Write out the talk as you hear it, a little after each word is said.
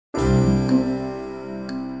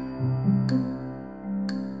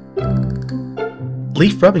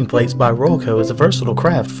Leaf rubbing plates by Rollco is a versatile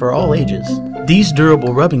craft for all ages. These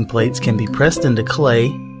durable rubbing plates can be pressed into clay,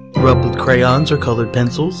 rubbed with crayons or colored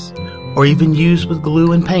pencils, or even used with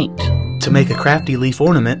glue and paint. To make a crafty leaf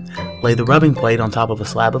ornament, lay the rubbing plate on top of a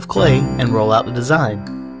slab of clay and roll out the design.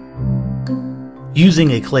 Using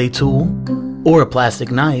a clay tool or a plastic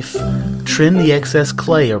knife, trim the excess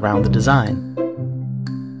clay around the design.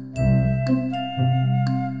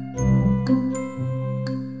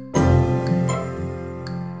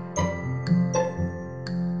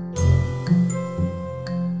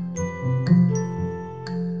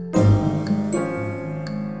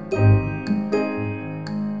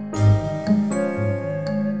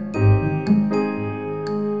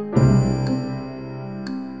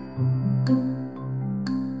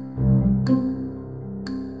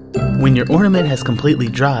 When your ornament has completely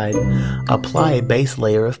dried, apply a base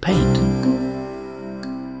layer of paint.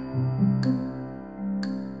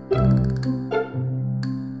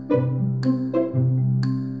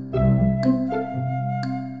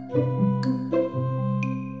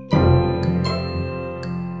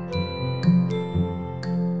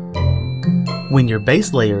 When your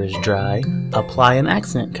base layer is dry, apply an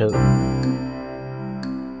accent coat.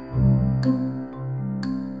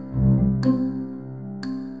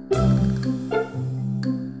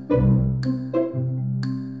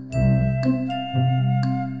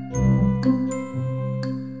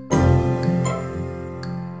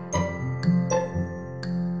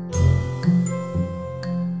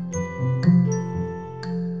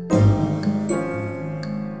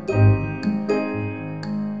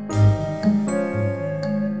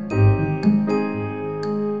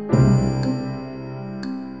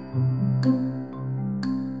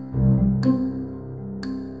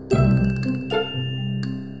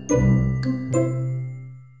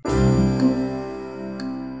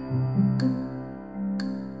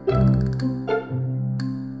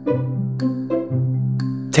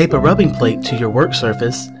 Tape a rubbing plate to your work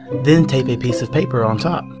surface, then tape a piece of paper on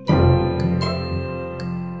top.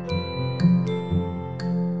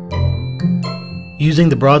 Using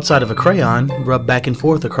the broadside of a crayon, rub back and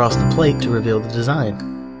forth across the plate to reveal the design.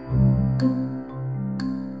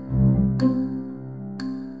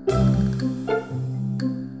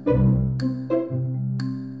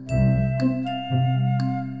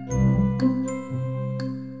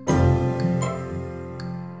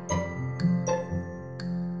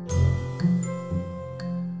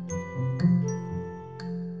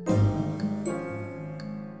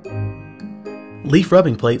 Leaf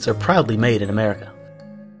rubbing plates are proudly made in America.